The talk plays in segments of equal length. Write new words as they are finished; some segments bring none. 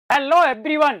Hello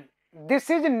everyone, this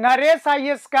is Naresh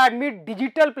IS Academy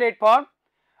digital platform.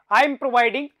 I am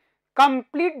providing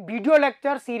complete video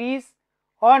lecture series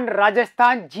on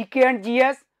Rajasthan GK and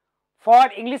GS for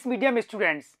English medium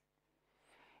students.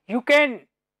 You can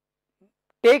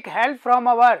take help from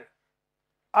our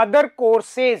other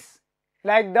courses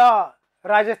like the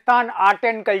Rajasthan Art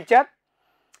and Culture,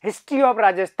 History of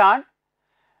Rajasthan.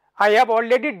 I have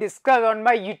already discussed on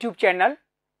my YouTube channel,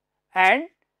 and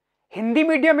Hindi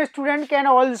medium student can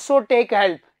also take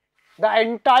help. The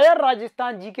entire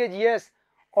Rajasthan GK GS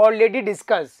already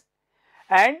discussed,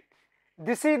 and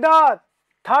this is the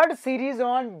third series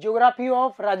on Geography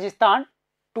of Rajasthan.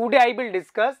 Today I will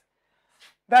discuss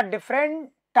the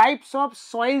different types of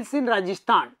soils in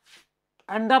Rajasthan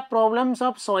and the problems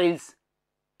of soils.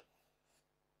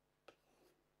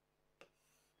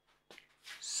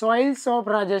 Soils of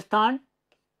Rajasthan.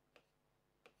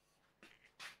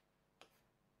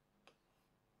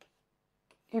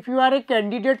 If you are a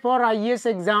candidate for IAS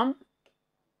exam,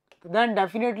 then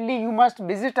definitely you must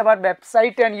visit our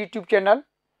website and YouTube channel.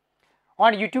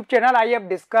 On YouTube channel, I have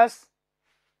discussed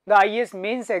the IAS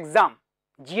mains exam,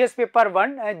 GS paper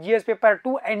 1 and GS paper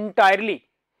 2 entirely.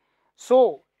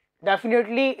 So,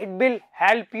 definitely it will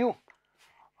help you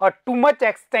to much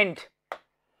extent.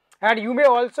 And you may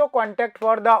also contact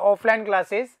for the offline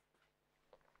classes.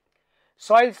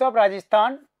 Soils of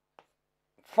Rajasthan.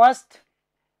 First,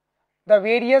 the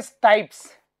various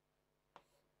types.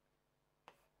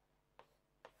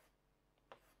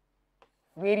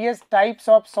 Various types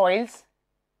of soils,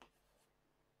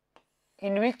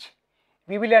 in which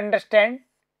we will understand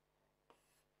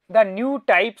the new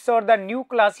types or the new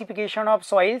classification of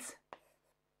soils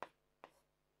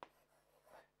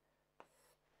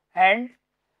and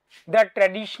the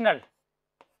traditional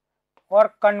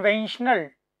or conventional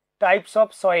types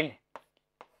of soil.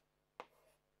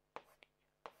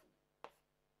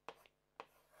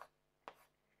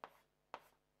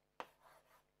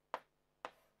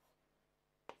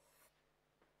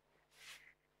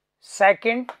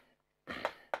 Second,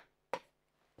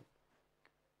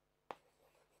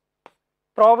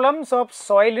 problems of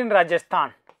soil in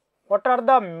Rajasthan. What are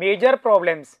the major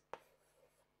problems?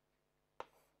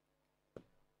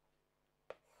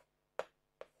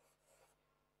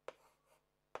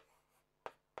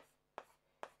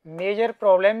 Major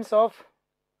problems of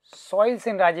soils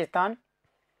in Rajasthan.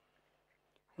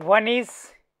 One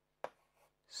is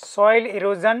soil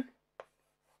erosion.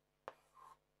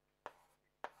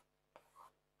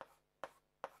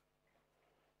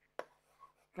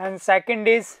 And second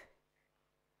is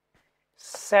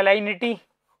salinity.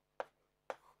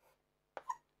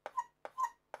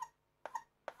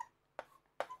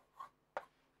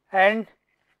 And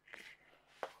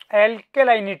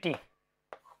alkalinity.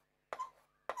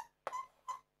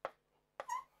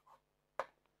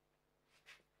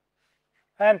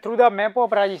 And through the map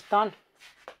of Rajasthan,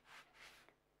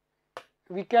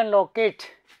 we can locate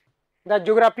the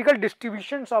geographical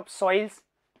distributions of soils.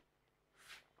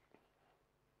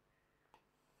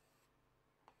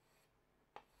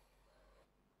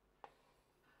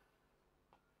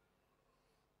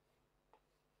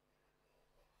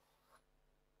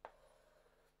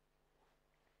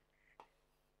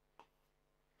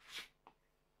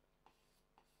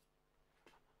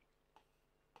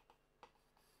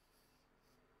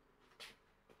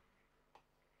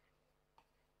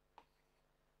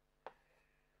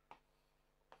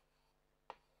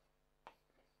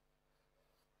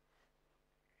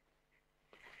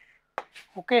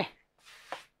 Okay.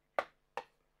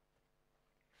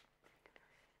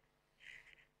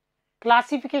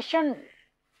 Classification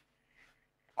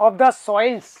of the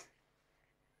soils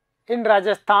in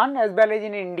Rajasthan as well as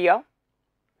in India.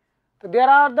 So, there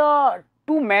are the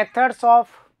two methods of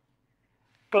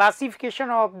classification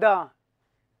of the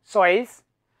soils.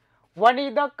 One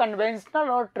is the conventional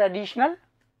or traditional,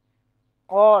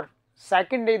 or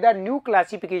second is the new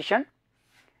classification,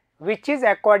 which is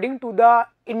according to the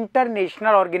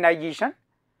international organization,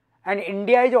 and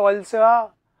India is also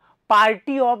a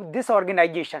party of this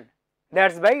organization.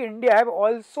 That is why India have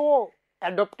also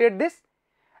adopted this,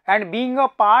 and being a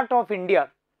part of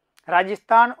India,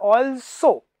 Rajasthan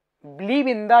also believe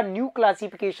in the new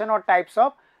classification or types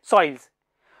of soils.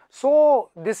 So,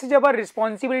 this is our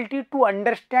responsibility to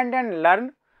understand and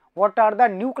learn what are the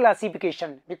new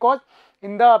classification, because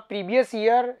in the previous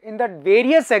year in the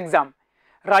various exam,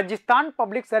 Rajasthan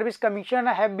Public Service Commission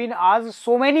have been asked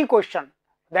so many questions.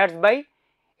 That's why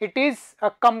it is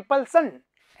a compulsion.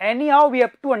 Anyhow, we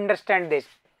have to understand this.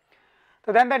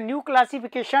 So, then the new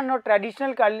classification or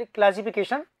traditional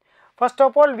classification. First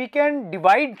of all, we can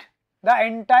divide the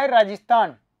entire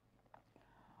Rajasthan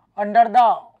under the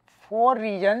 4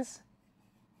 regions.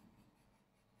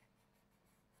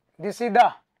 This is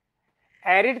the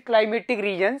arid climatic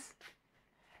regions,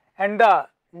 and the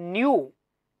new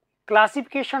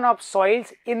classification of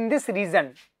soils in this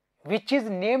region, which is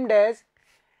named as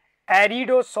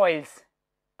Aridosols.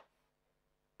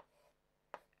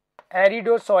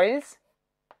 Aridosols.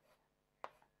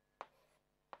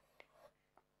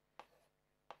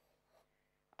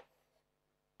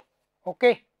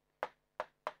 Okay.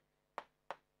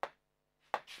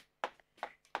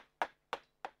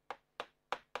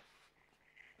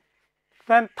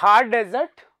 Then third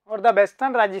desert or the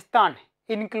western Rajasthan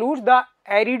includes the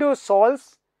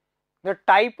Aridosols, the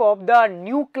type of the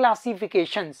new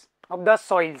classifications of the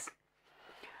soils,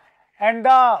 and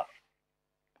the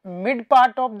mid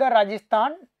part of the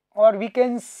Rajasthan, or we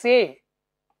can say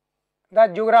the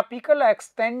geographical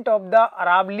extent of the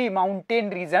Aravalli mountain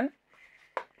region,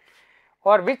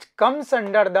 or which comes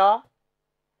under the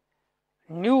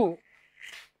new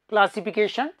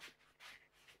classification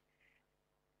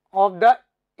of the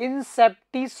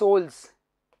Inceptisoles.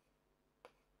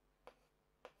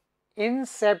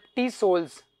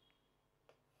 Inceptisoles.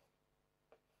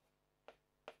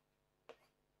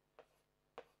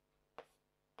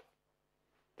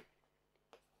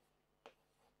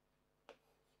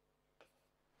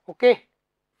 Okay.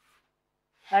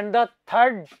 And the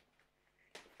third,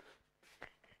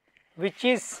 which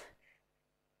is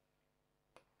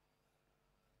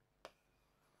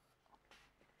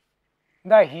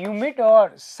the humid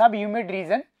or subhumid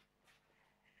region,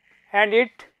 and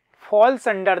it falls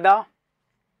under the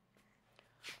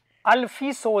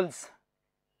Alfisoles.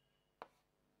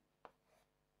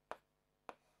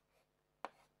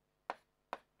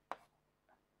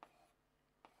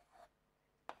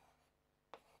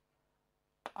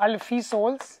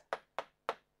 Alfisoles.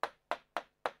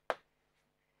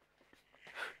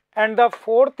 And the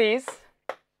fourth is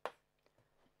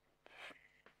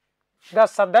the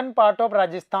southern part of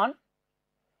Rajasthan,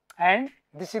 and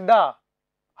this is the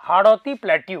Hadoti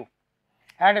plateau,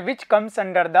 and which comes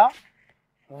under the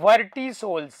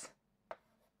Vertisols.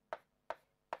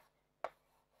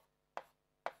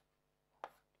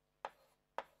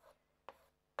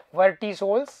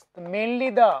 Vertisols,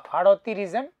 mainly the Hadoti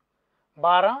region,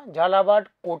 Bara, Jhalabad,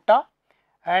 Kota,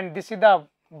 and this is the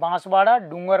Banswara,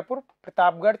 Dungarpur,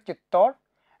 Pratapgarh, Chittor,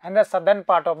 and the southern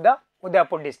part of the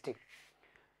Udaipur district.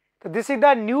 So, this is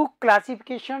the new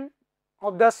classification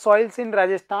of the soils in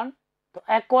Rajasthan. So,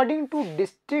 according to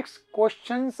districts,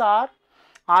 questions are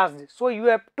asked. So, you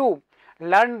have to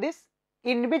learn this,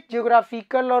 in which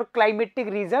geographical or climatic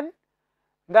region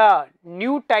the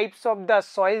new types of the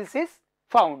soils is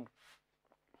found.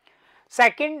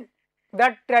 Second,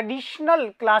 the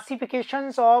traditional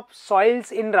classifications of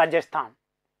soils in Rajasthan.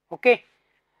 Okay,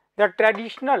 the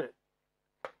traditional,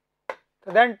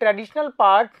 then traditional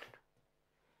part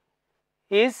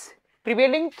is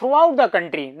prevailing throughout the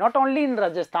country, not only in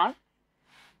Rajasthan.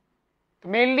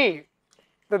 Mainly,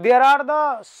 there are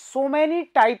the so many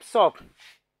types of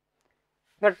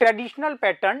the traditional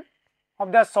pattern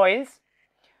of the soils.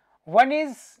 One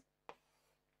is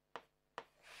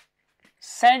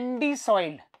sandy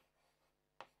soil.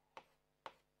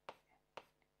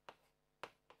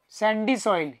 Sandy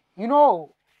soil. You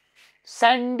know,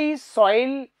 sandy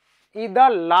soil is the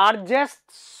largest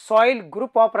soil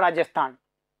group of Rajasthan,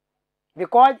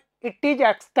 because it is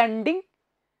extending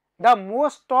the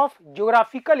most of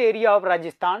geographical area of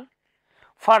Rajasthan.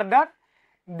 Further,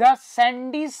 the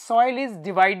sandy soil is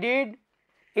divided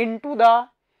into the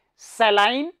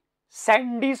saline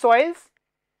sandy soils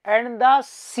and the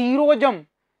xerogen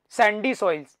sandy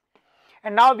soils.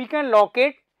 And now we can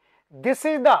locate, this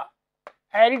is the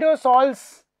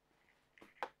Aridosols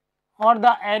or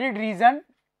the arid region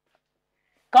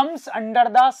comes under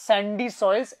the sandy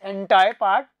soils entire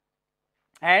part,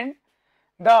 and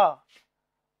the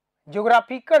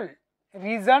geographical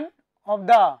region of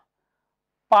the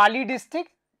Pali district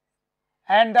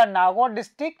and the Nagaur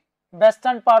district,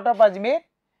 western part of Ajmer,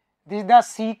 this is the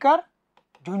Sikar,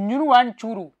 Jhunjhunu and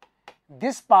Churu.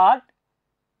 This part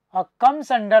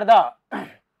comes under the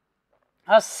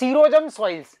xerogen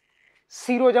soils.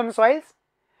 Xerogen soils,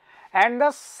 and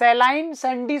the saline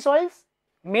sandy soils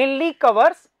mainly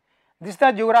covers, this is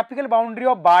the geographical boundary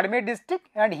of Badmer district,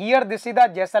 and here this is the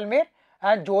Jaisalmer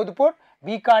and Jodhpur,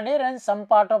 Bikaner and some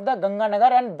part of the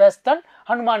Ganganagar and western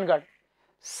Hanumangarh.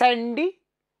 Sandy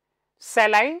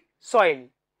saline soil.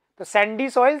 The sandy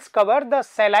soils cover the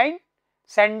saline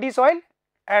sandy soil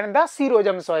and the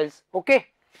xerogen soils. Okay.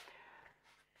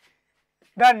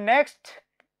 The next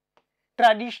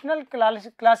traditional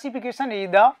classification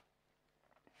is the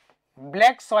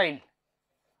black soil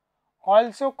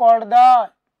also called the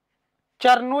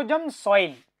Chernozem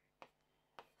soil,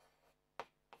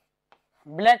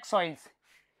 black soils.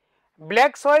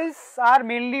 Black soils are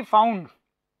mainly found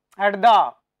at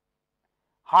the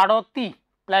Hadoti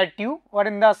plateau or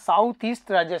in the southeast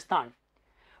Rajasthan.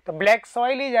 The black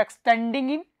soil is extending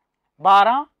in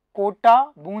Bara,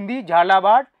 Kota, Bundi,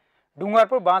 Jhalabad,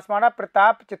 Dungarpur, Banswara,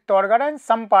 Pratap, Chittorgarh and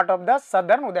some part of the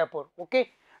southern Udaipur. Okay.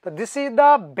 So, this is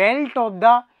the belt of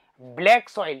the black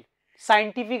soil.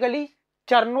 Scientifically,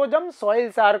 Chernozem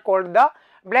soils are called the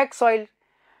black soil,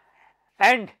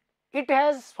 and it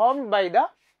has formed by the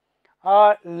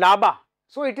lava.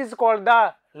 So, it is called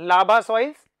the lava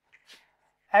soils.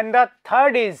 And the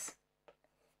third is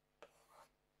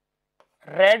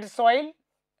red soil,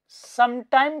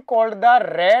 sometimes called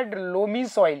the red loamy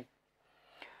soil.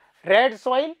 Red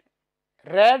soil,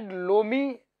 red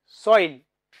loamy soil.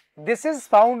 This is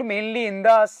found mainly in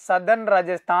the southern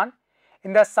Rajasthan,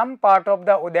 in the some part of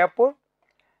the Udaipur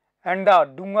and the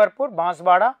Dungarpur,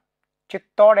 Banswara,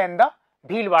 Chittor and the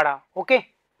Bhilwara. Okay,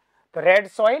 the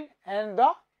red soil and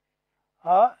the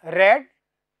red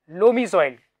loamy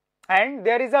soil, and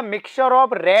there is a mixture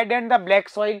of red and the black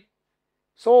soil.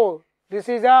 So, this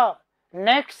is a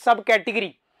next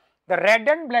subcategory, the red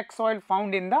and black soil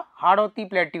found in the Hadoti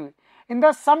plateau. In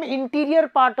the some interior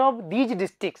part of these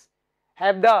districts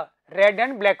have the red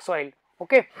and black soil.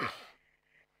 Okay,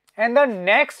 and the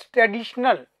next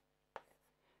traditional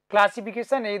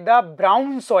classification is the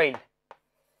brown soil.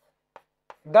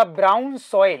 The brown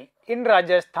soil in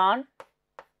Rajasthan.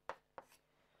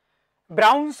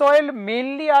 Brown soil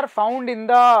mainly are found in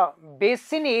the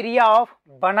basin area of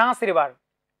Banas river.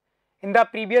 In the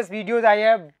previous videos, I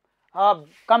have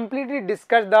completely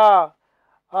discussed the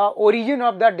origin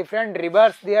of the different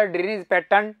rivers, their drainage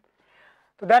pattern.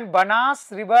 So, then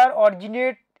Banas river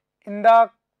originate in the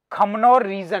Khamnor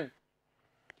region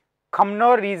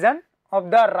of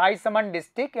the Raisamand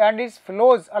district, and it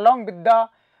flows along with the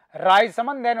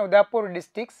Raisamand then Udaipur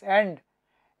districts and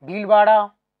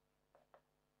Bhilwara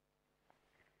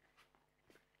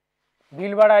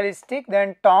district,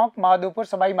 then Tonk, Madhopur,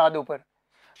 Sabai Madhopur.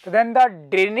 So, then the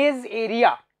drainage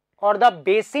area or the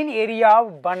basin area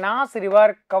of Banas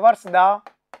river covers the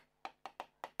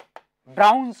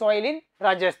brown soil in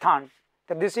Rajasthan.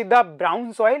 So, this is the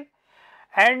brown soil.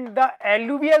 And the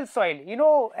alluvial soil, you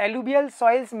know, alluvial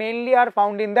soils mainly are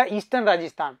found in the eastern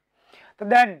Rajasthan. So,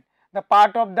 then the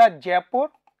part of the Jaipur,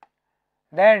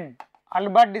 then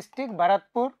Alwar district,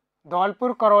 Bharatpur,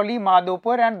 Dholpur, Karoli,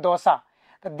 Madhopur and Dausa.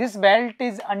 So, this belt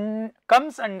is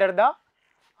comes under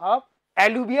the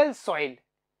alluvial soil.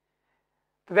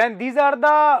 So, then these are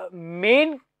the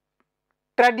main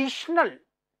traditional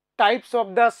types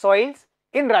of the soils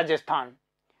in Rajasthan.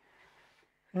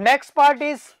 Next part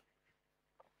is,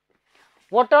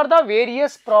 what are the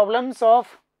various problems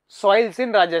of soils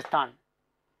in Rajasthan?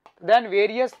 Then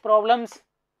various problems.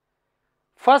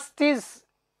 First is,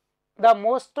 the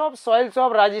most of soils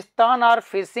of Rajasthan are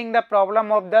facing the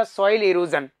problem of the soil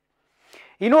erosion.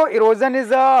 You know, erosion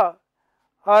is a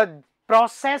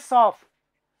process of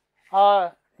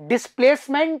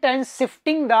displacement and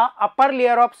shifting the upper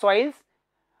layer of soils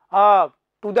to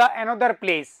the another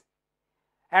place,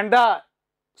 and the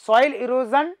soil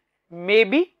erosion may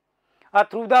be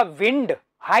through the wind,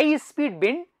 high speed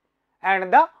wind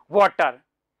and the water.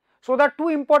 So, the two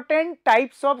important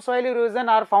types of soil erosion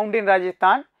are found in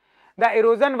Rajasthan, the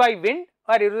erosion by wind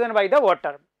or erosion by the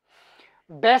water.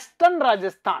 Western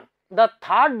Rajasthan, the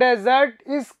Thar desert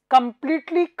is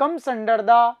completely comes under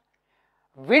the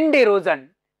wind erosion.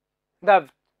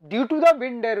 Due to the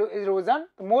wind erosion,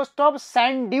 most of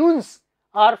sand dunes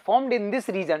are formed in this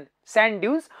region. Sand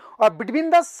dunes, or between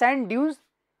the sand dunes,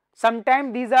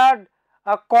 sometimes these are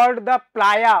called the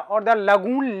playa or the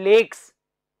lagoon lakes.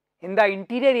 In the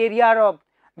interior area of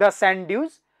the sand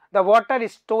dunes, the water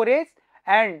storage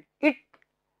and it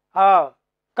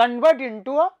convert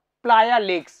into a playa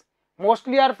lakes.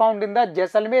 Mostly are found in the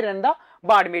Jaisalmer and the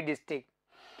Badmer district.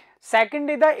 Second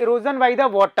is the erosion by the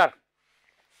water.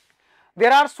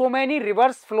 There are so many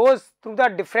rivers flows through the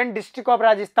different district of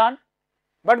Rajasthan,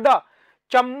 but the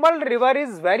Chambal river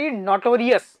is very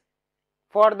notorious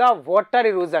for the water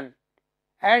erosion,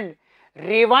 and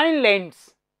ravine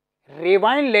lands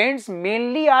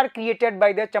mainly are created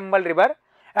by the Chambal river.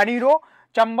 And you know,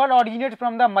 Chambal originates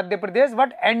from the Madhya Pradesh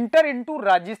but enter into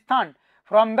Rajasthan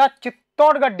from the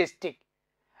Chittorgarh district,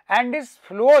 and it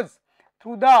flows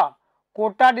through the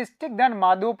Kota district, then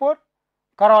Madhopur,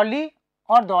 Karoli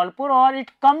or Dholpur, or it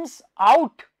comes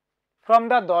out from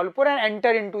the Dholpur and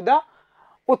enter into the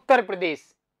Uttar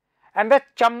Pradesh. And the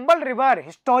Chambal river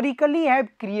historically have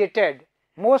created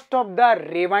most of the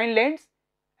ravine lands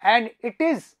and it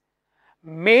is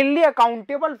mainly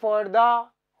accountable for the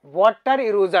water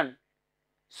erosion.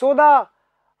 So the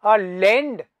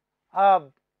land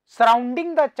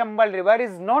surrounding the Chambal river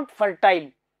is not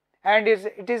fertile, and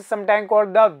it is sometimes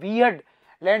called the weird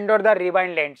land or the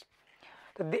ravine lands.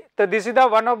 So this is the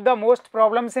one of the most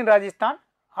problems in Rajasthan.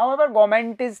 However,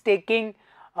 government is taking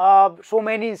so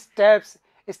many steps,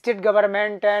 state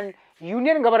government and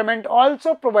union government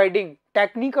also providing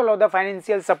technical or the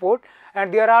financial support,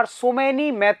 and there are so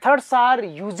many methods are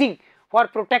using for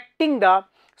protecting the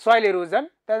soil erosion.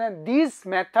 Then these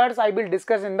methods I will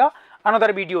discuss in the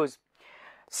another videos.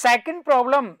 Second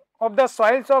problem of the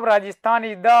soils of Rajasthan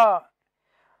is the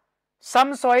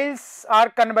some soils are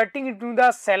converting into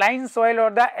the saline soil or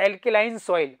the alkaline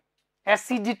soil.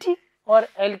 Acidity or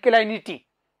alkalinity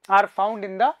are found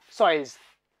in the soils.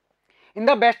 In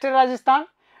the western Rajasthan,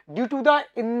 due to the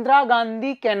Indira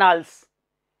Gandhi canals,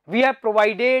 we have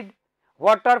provided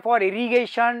water for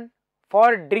irrigation,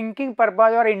 for drinking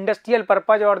purpose or industrial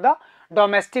purpose or the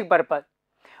domestic purpose.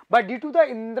 But due to the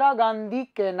Indira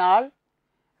Gandhi canal,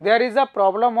 there is a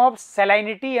problem of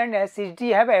salinity and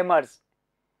acidity have emerged,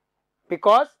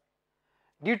 because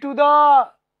due to the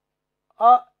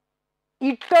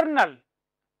eternal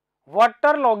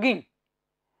water logging,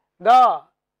 the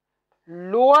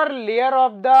lower layer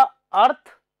of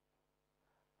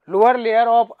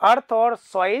earth or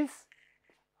soils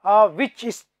which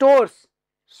stores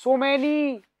so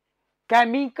many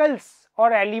chemicals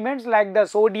or elements like the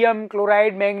sodium,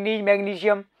 chloride, manganese,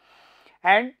 magnesium,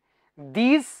 and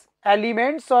these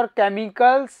elements or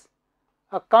chemicals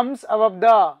comes above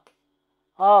the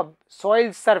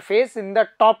soil surface in the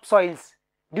top soils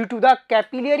due to the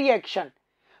capillary action.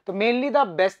 So mainly the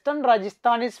western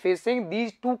Rajasthan is facing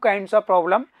these two kinds of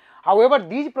problem. However,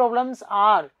 these problems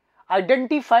are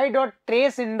identified or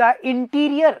traced in the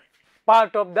interior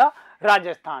part of the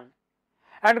Rajasthan,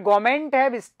 and government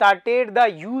have started the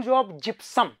use of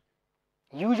gypsum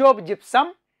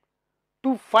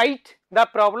to fight the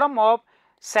problem of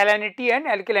salinity and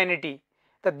alkalinity.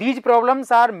 So these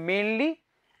problems are mainly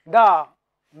the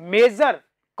major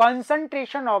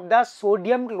concentration of the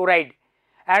sodium chloride,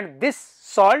 and this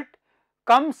salt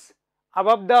comes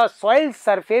above the soil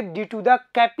surface due to the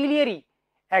capillary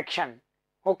action.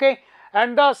 Okay,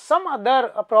 and the some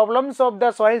other problems of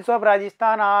the soils of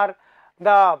Rajasthan are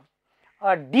the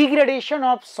degradation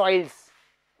of soils,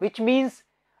 which means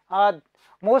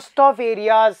most of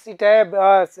areas it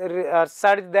have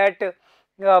searched that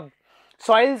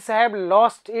soils have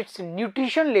lost its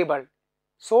nutrition level.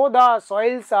 So the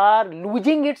soils are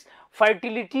losing its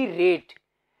fertility rate,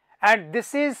 and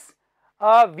this is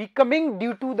becoming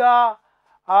due to the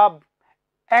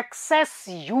excess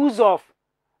use of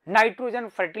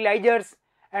nitrogen fertilizers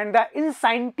and the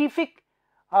unscientific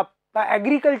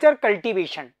agriculture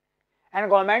cultivation.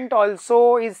 And government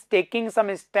also is taking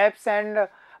some steps and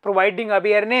providing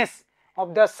awareness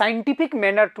of the scientific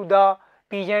manner to the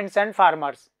peasants and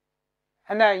farmers.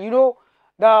 And the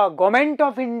government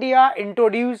of India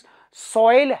introduced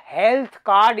soil health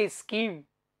card scheme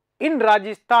in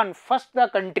Rajasthan, first the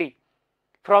country,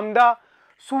 from the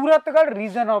Suratgarh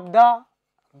region of the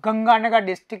Ganganagar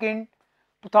district in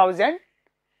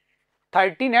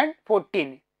 2013 and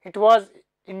 14. It was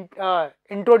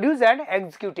introduced and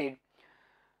executed.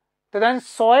 So then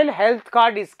soil health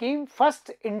card scheme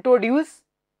first introduced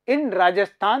in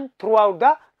Rajasthan throughout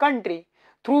the country,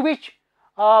 through which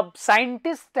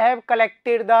scientists have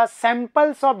collected the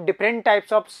samples of different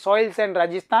types of soils in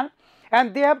Rajasthan,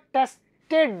 and they have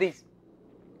tested this,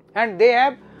 and they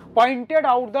have pointed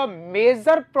out the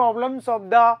major problems of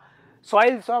the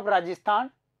soils of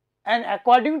Rajasthan, and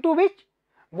according to which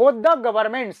both the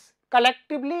governments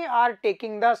collectively are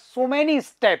taking the so many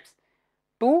steps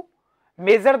to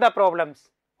measure the problems.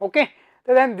 Okay,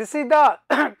 so then this is the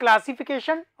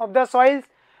classification of the soils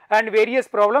and various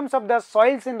problems of the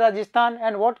soils in Rajasthan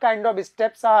and what kind of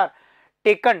steps are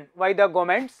taken by the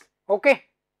governments. Okay,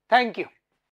 thank you.